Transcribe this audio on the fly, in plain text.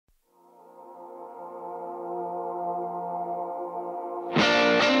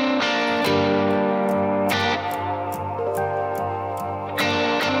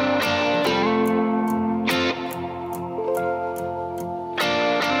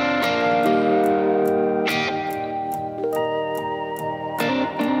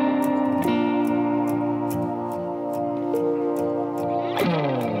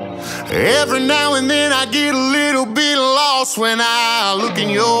Every now and then I get a little bit lost when I look in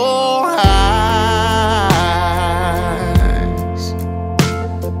your eyes.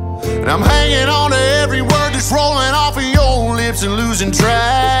 And I'm hanging on to every word that's rolling off of your lips and losing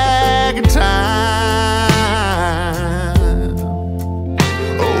track of time.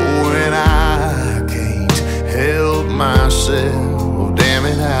 Oh, and I can't help myself, damn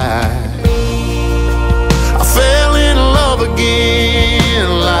it, I fell in love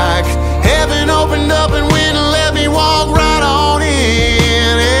again, like heaven opened up and went and let me walk right on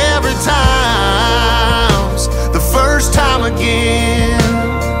in. Every time's the first time again.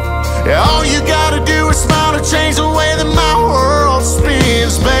 Yeah, all you gotta do is smile to change the way that my world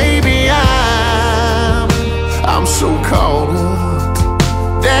spins. Baby, I'm so caught up,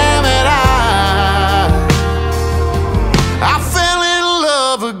 damn it, I fell in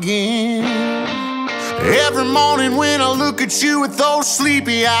love again. Every morning when I look at you with those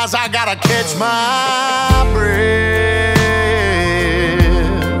sleepy eyes, I gotta catch my breath.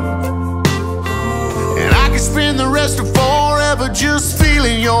 And I could spend the rest of forever just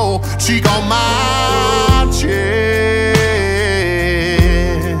feeling your cheek on my chest.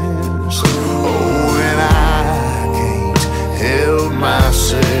 Oh, and I can't help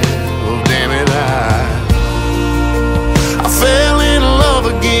myself, damn it, I fell in love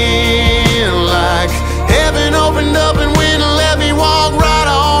again, like heaven opened up and went and let me walk right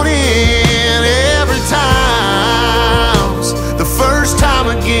on in. Every time's the first time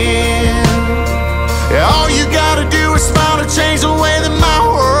again. Yeah, all you gotta do is smile to change the way that my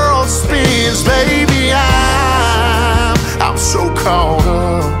world spins. Baby, I'm so caught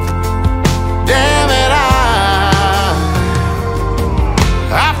up, damn it,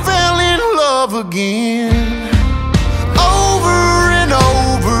 I fell in love again. Over and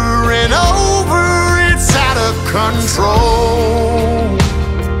over and over, it's out of control.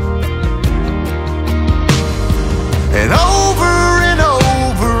 And over and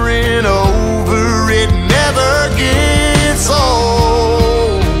over and over, it never gets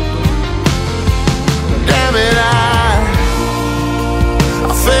old. Damn it, I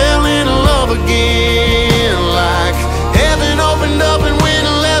fell in love again, like heaven opened up and went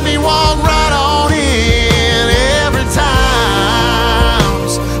and let me walk right on in. Every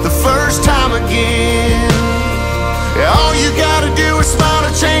time's the first time again. Yeah, all you gotta do is smile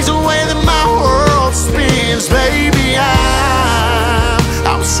to change the way that my world spins. Baby,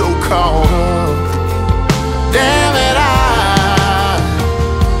 I'm so caught